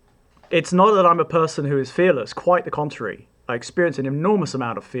 It's not that I'm a person who is fearless. Quite the contrary. I experience an enormous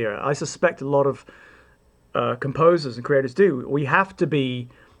amount of fear. I suspect a lot of composers and creators do. We have to be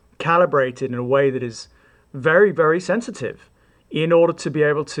calibrated in a way that is very, very sensitive in order to be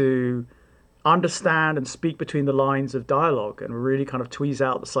able to understand and speak between the lines of dialogue and really kind of tweeze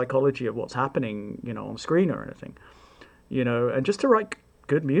out the psychology of what's happening, on screen or anything, and just to write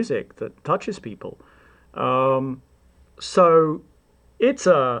good music that touches people. So it's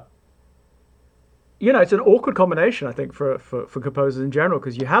it's an awkward combination, I think, for composers in general,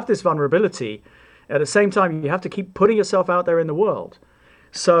 because you have this vulnerability. At the same time, you have to keep putting yourself out there in the world.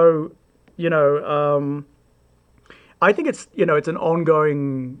 So, I think it's an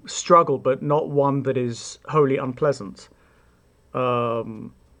ongoing struggle, but not one that is wholly unpleasant.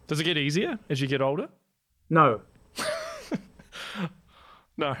 Does it get easier as you get older? No.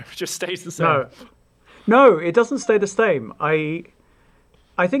 No, it just stays the same. No, it doesn't stay the same. I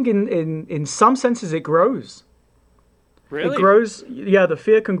think in some senses it grows. Really? It grows. Yeah, the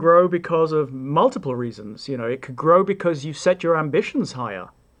fear can grow because of multiple reasons. It could grow because you set your ambitions higher.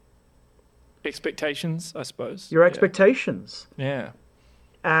 Expectations, I suppose. Your expectations. Yeah.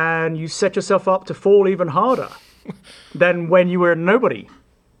 And you set yourself up to fall even harder than when you were nobody.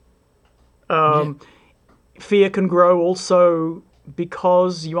 Fear can grow also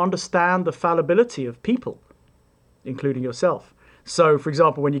because you understand the fallibility of people, including yourself. So, for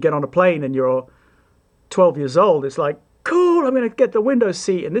example, when you get on a plane and you're 12 years old, it's like, cool, I'm going to get the window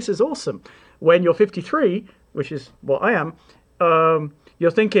seat, and this is awesome. When you're 53, which is what I am,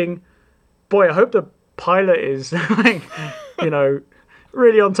 you're thinking, boy, I hope the pilot is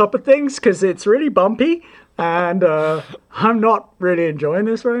really on top of things, because it's really bumpy, and I'm not really enjoying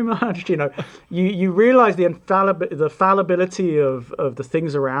this very much. You realize the fallibility of the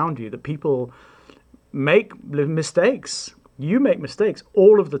things around you, that people make mistakes. You make mistakes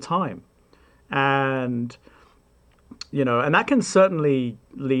all of the time, and and that can certainly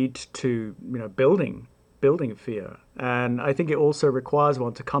lead to building fear. And I think it also requires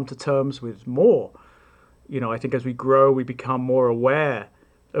one to come to terms with more. I think as we grow, we become more aware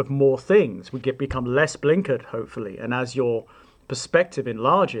of more things. We become less blinkered, hopefully. And as your perspective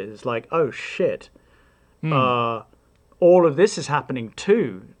enlarges, like, oh shit, all of this is happening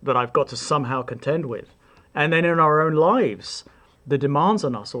too, that I've got to somehow contend with. And then in our own lives, the demands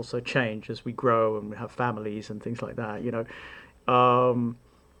on us also change as we grow and we have families and things like that.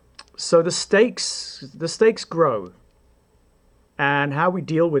 So the stakes grow, and how we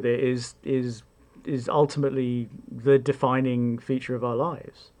deal with it is ultimately the defining feature of our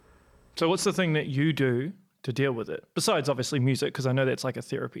lives. So what's the thing that you do to deal with it? Besides, obviously, music, because I know that's like a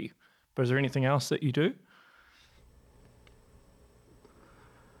therapy. But is there anything else that you do?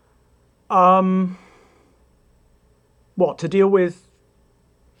 What, to deal with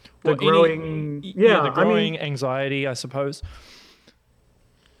the growing... the growing anxiety, I suppose.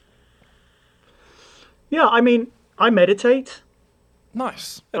 Yeah, I meditate.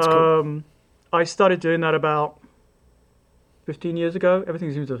 Nice. That's cool. I started doing that about 15 years ago.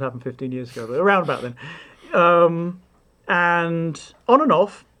 Everything seems to have happened 15 years ago, but around about then. And on and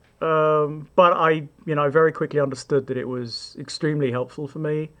off. But I very quickly understood that it was extremely helpful for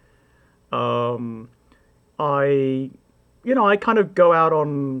me. I kind of go out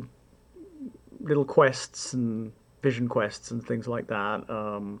on little quests and vision quests and things like that.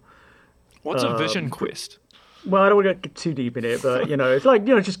 What's a vision quest? Well, I don't want to get too deep in it, but it's like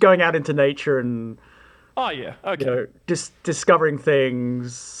just going out into nature and discovering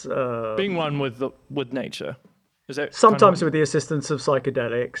things. Being one with nature. Is that sometimes with the assistance of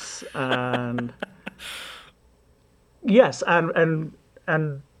psychedelics and yes, and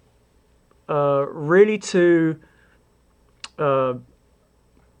really to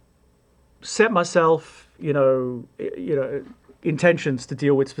set myself, intentions to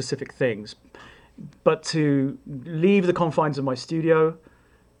deal with specific things. but to leave the confines of my studio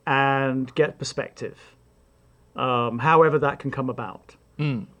and get perspective, however that can come about.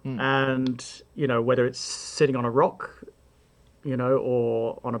 And, whether it's sitting on a rock,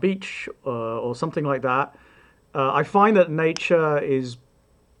 or on a beach, or something like that, I find that nature is,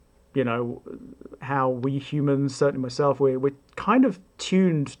 how we humans, certainly myself, we're kind of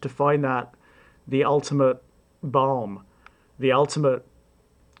tuned to find that the ultimate balm, the ultimate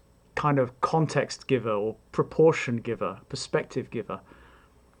kind of context giver or proportion giver, perspective giver,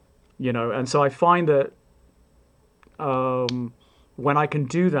 and so I find that when I can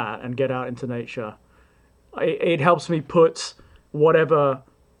do that and get out into nature, it helps me put whatever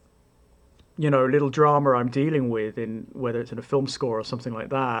little drama I'm dealing with, in whether it's in a film score or something like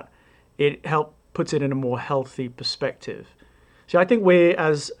that, it puts it in a more healthy perspective. So I think we're,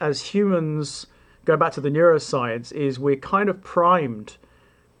 as humans, going back to the neuroscience, is we're kind of primed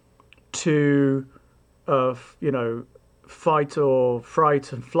to fight or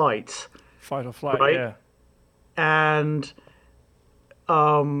fright and flight. Fight or flight, right? Yeah. And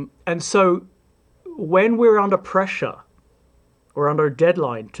so when we're under pressure or under a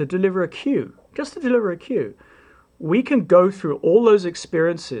deadline to deliver a cue, just to deliver a cue, we can go through all those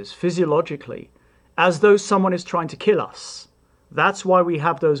experiences physiologically as though someone is trying to kill us. That's why we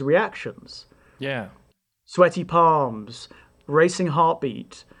have those reactions. Yeah. Sweaty palms, racing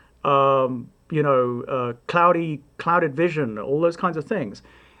heartbeat, clouded vision, all those kinds of things.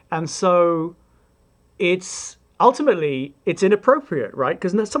 And so it's inappropriate, right?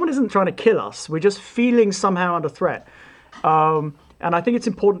 Because someone isn't trying to kill us. We're just feeling somehow under threat. And I think it's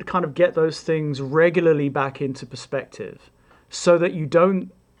important to kind of get those things regularly back into perspective so that you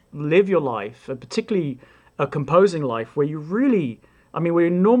don't live your life, and particularly a composing life, where we're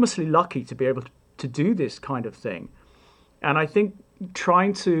enormously lucky to be able to do this kind of thing. And I think try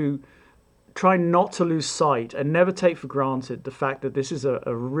not to lose sight and never take for granted the fact that this is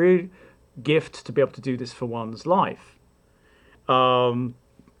a real gift to be able to do this for one's life. And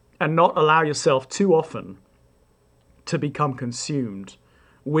not allow yourself too often to become consumed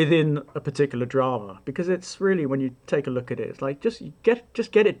within a particular drama, because it's really, when you take a look at it, it's like just get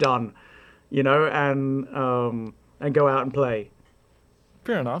it done, and go out and play.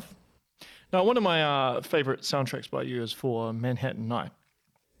 Fair enough. Now, one of my favorite soundtracks by you is for Manhattan Night.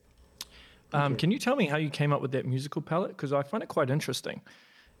 Can you tell me how you came up with that musical palette? Because I find it quite interesting,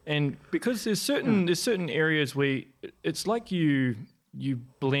 and because there's certain areas where it's like you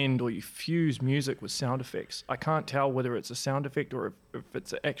blend or you fuse music with sound effects. I can't tell whether it's a sound effect or if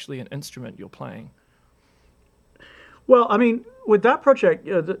it's actually an instrument you're playing. Well, I mean, with that project,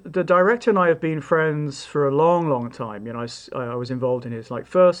 the director and I have been friends for a long, long time. I was involved in his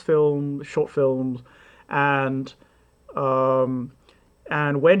first film, short films, and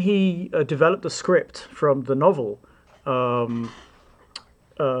when he developed the script from the novel,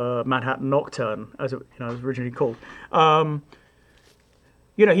 Manhattan Nocturne, as it was originally called.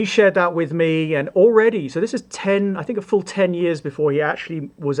 He shared that with me, and already, so this is a full 10 years before he actually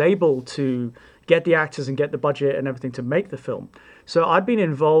was able to get the actors and get the budget and everything to make the film. So I'd been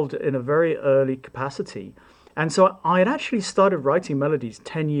involved in a very early capacity. And so I had actually started writing melodies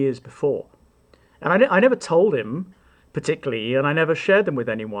 10 years before. And I never told him particularly, and I never shared them with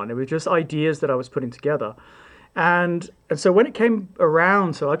anyone. It was just ideas that I was putting together. And so when it came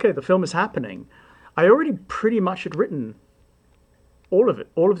around, the film is happening, I already pretty much had written all of it,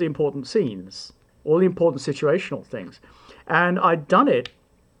 all of the important scenes, all the important situational things. And I'd done it,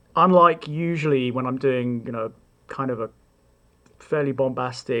 unlike usually when I'm doing, kind of a fairly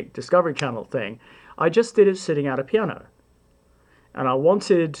bombastic Discovery Channel thing, I just did it sitting at a piano. And I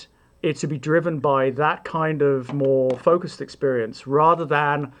wanted it to be driven by that kind of more focused experience rather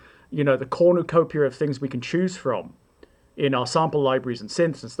than, the cornucopia of things we can choose from in our sample libraries and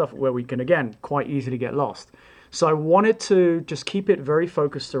synths and stuff where we can, again, quite easily get lost. So I wanted to just keep it very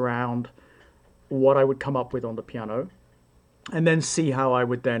focused around what I would come up with on the piano and then see how I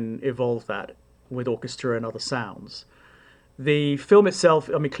would then evolve that with orchestra and other sounds. The film itself,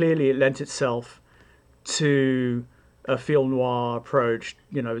 clearly it lent itself to a film noir approach.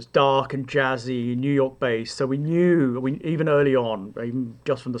 It was dark and jazzy, New York based. So we knew, even early on, even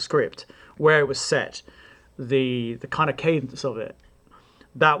just from the script, where it was set, the kind of cadence of it,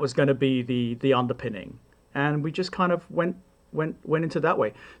 that was going to be the underpinning. And we just kind of went into that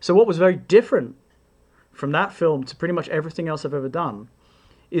way. So what was very different from that film to pretty much everything else I've ever done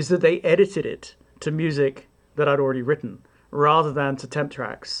is that they edited it to music that I'd already written rather than to temp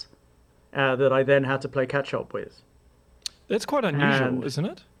tracks that I then had to play catch up with. That's quite unusual, isn't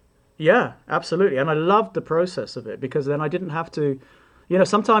it? Yeah, absolutely. And I loved the process of it because then I didn't have to,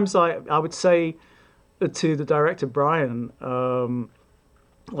 sometimes I would say to the director Brian,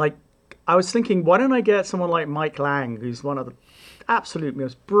 like I was thinking, why don't I get someone like Mike Lang, who's one of the absolute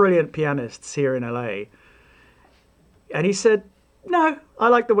most brilliant pianists here in LA? And he said, "No, I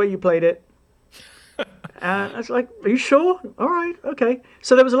like the way you played it." And I was like, "Are you sure? All right, okay."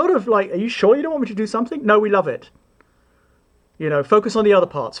 So there was a lot of like, "Are you sure you don't want me to do something?" "No, we love it. Focus on the other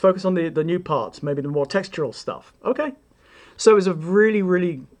parts. Focus on the new parts, maybe the more textural stuff." Okay. So it was a really,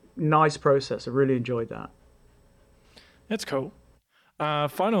 really nice process. I really enjoyed that. That's cool.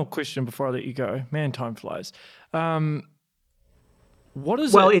 Final question before I let you go. Man, time flies. What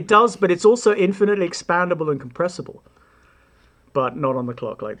is Well, it? it does, but it's also infinitely expandable and compressible. But not on the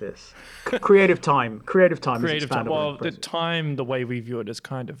clock like this. Creative time is Creative time. expandable. Well, the time, the way we view it, is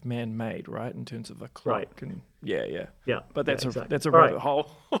kind of man-made, right? In terms of a clock. Right. And yeah. Yeah. But that's exactly. that's a All rabbit right.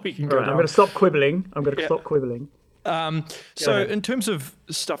 hole we can All go right, down. I'm going to stop quibbling. Stop quibbling. So, ahead. in terms of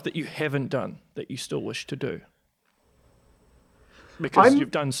stuff that you haven't done that you still wish to do, because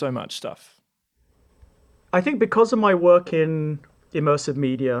you've done so much stuff. I think because of my work in immersive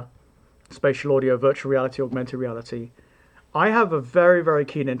media, spatial audio, virtual reality, augmented reality, I have a very, very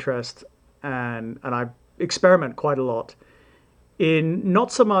keen interest and I experiment quite a lot in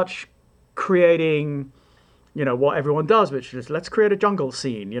not so much creating, what everyone does, which is let's create a jungle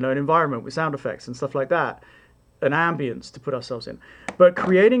scene, an environment with sound effects and stuff like that, an ambience to put ourselves in, but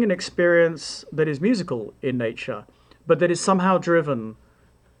creating an experience that is musical in nature, but that is somehow driven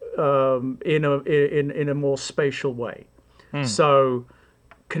in a more spatial way. So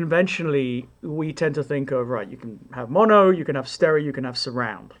conventionally, we tend to think of, right, you can have mono, you can have stereo, you can have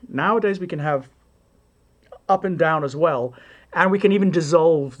surround. Nowadays, we can have up and down as well, and we can even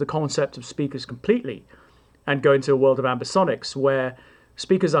dissolve the concept of speakers completely and go into a world of ambisonics where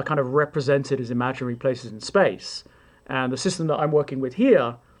speakers are kind of represented as imaginary places in space. And the system that I'm working with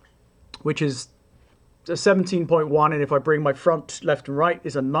here, which is a 17.1, and if I bring my front left and right,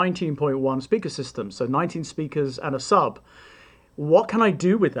 is a 19.1 speaker system. So 19 speakers and a sub. What can I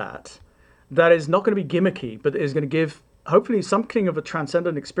do with that is not going to be gimmicky, but is going to give hopefully something of a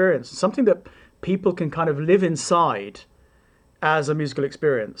transcendent experience, something that people can kind of live inside as a musical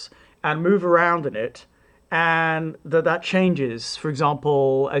experience and move around in it, and that changes. For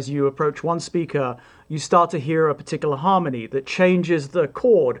example, as you approach one speaker, you start to hear a particular harmony that changes the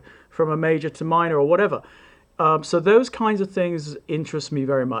chord from a major to minor or whatever. So those kinds of things interest me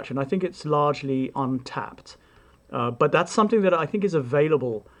very much, and I think it's largely untapped. But that's something that I think is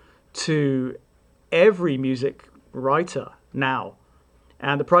available to every music writer now.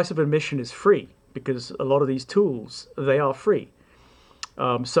 And the price of admission is free because a lot of these tools, they are free.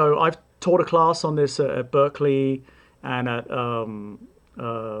 So I've taught a class on this at Berkeley and at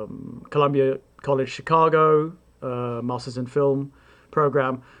Columbia College Chicago, Masters in Film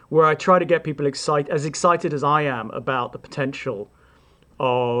program, where I try to get people as excited as I am about the potential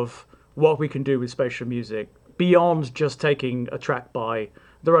of what we can do with spatial music beyond just taking a track by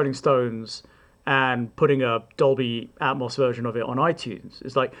the Rolling Stones and putting a Dolby Atmos version of it on iTunes.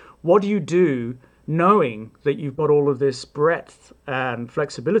 It's like, what do you do knowing that you've got all of this breadth and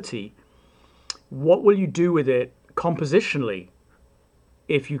flexibility? What will you do with it compositionally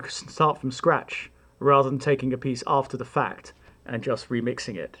if you start from scratch rather than taking a piece after the fact and just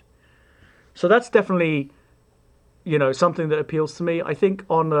remixing it? So that's definitely, something that appeals to me. I think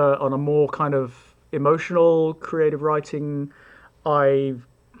on a more kind of emotional creative writing, I've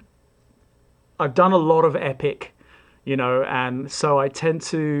done a lot of epic, and so I tend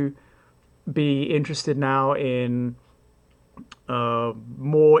to be interested now in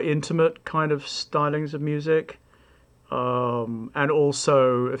more intimate kind of stylings of music, and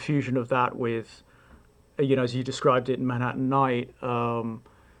also a fusion of that with, as you described it in Manhattan Night,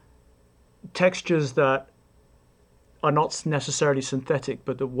 textures that are not necessarily synthetic,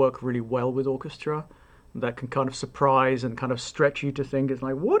 but that work really well with orchestra, that can kind of surprise and kind of stretch you to think, it's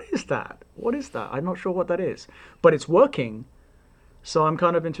like, what is that? What is that? I'm not sure what that is, but it's working. So I'm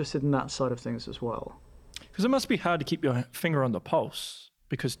kind of interested in that side of things as well. Because it must be hard to keep your finger on the pulse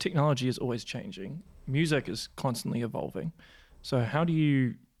because technology is always changing. Music is constantly evolving. So how do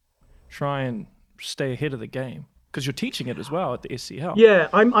you try and stay ahead of the game? Because you're teaching it as well at the SCL. Yeah,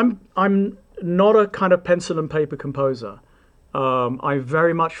 I'm not a kind of pencil and paper composer. I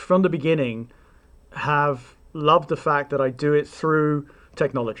very much from the beginning have loved the fact that I do it through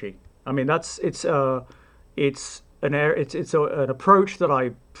technology. I mean, it's an approach that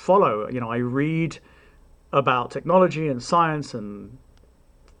I follow. I read about technology and science and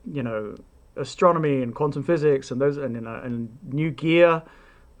astronomy and quantum physics and those and new gear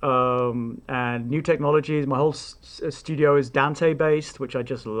and new technologies. My whole studio is Dante based, which I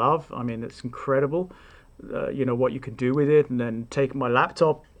just love. I mean, it's incredible. What you can do with it, and then take my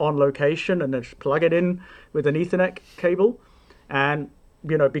laptop on location and then just plug it in with an Ethernet cable, and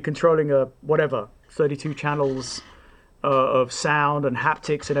be controlling 32 channels of sound and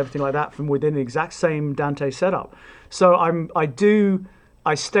haptics and everything like that from within the exact same Dante setup. So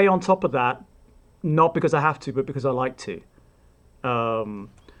I stay on top of that, not because I have to, but because I like to. And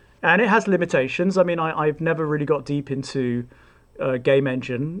it has limitations. I mean, I've never really got deep into game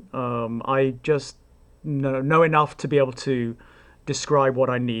engine. I just know enough to be able to describe what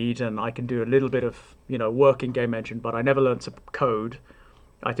I need, and I can do a little bit of work in game engine, but I never learned to code.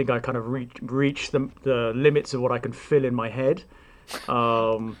 I think I kind of reached the limits of what I can fill in my head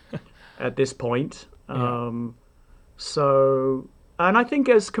at this point. And I think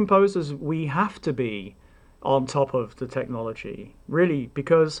as composers, we have to be on top of the technology, really,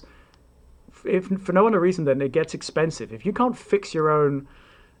 because if for no other reason than it gets expensive. If you can't fix your own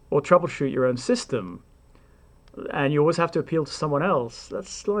or troubleshoot your own system, and you always have to appeal to someone else,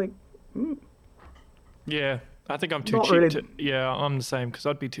 that's like... Yeah, I think I'm too cheap really... Yeah, I'm the same, because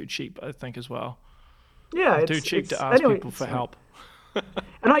I'd be too cheap, I think, as well. Yeah, I'm too cheap to ask people for help.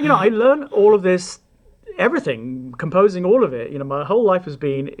 And I learned all of this, everything, composing all of it. My whole life has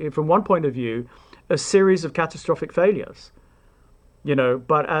been, from one point of view, a series of catastrophic failures.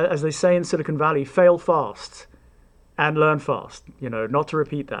 But as they say in Silicon Valley, fail fast and learn fast, not to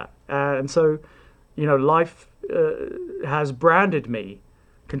repeat that. And so, life has branded me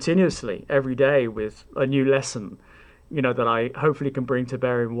continuously every day with a new lesson, that I hopefully can bring to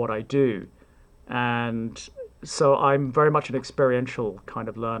bear in what I do. And so I'm very much an experiential kind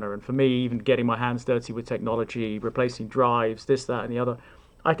of learner. And for me, even getting my hands dirty with technology, replacing drives, this, that, and the other,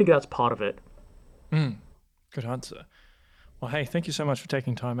 I think that's part of it. Good answer. Well, hey, thank you so much for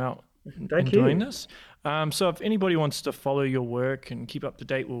taking time out and doing this. So if anybody wants to follow your work and keep up to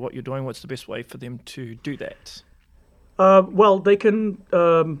date with what you're doing, what's the best way for them to do that? Well, they can...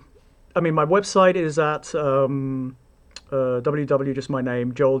 my website is at www, just my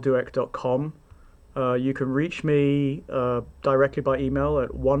name, joeldouek.com. You can reach me directly by email at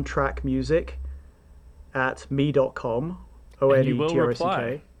onetrackmusic@me.com. And you will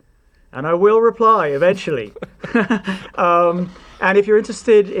reply. And I will reply eventually. And if you're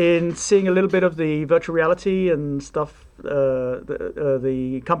interested in seeing a little bit of the virtual reality and stuff,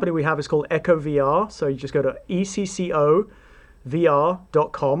 the company we have is called Echo VR. So you just go to eccovr.com.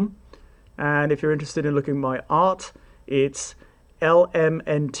 And if you're interested in looking at my art, it's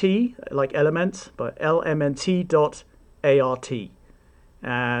LMNT, like element, but lmnt.art.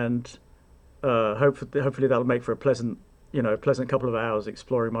 And hopefully that'll make for a pleasant couple of hours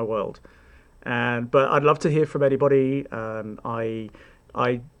exploring my world. But I'd love to hear from anybody, and I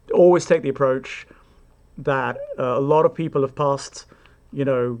always take the approach that a lot of people have passed,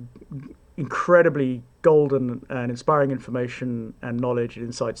 incredibly golden and inspiring information and knowledge and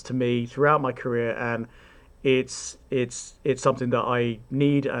insights to me throughout my career, and it's something that I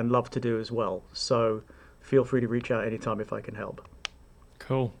need and love to do as well. So feel free to reach out anytime if I can help.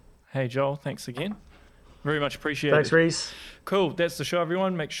 Cool. Hey, Joel, thanks again. Very much appreciated. Thanks, Reese. Cool. That's the show,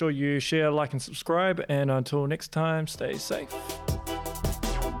 everyone. Make sure you share, like, and subscribe. And until next time, stay safe.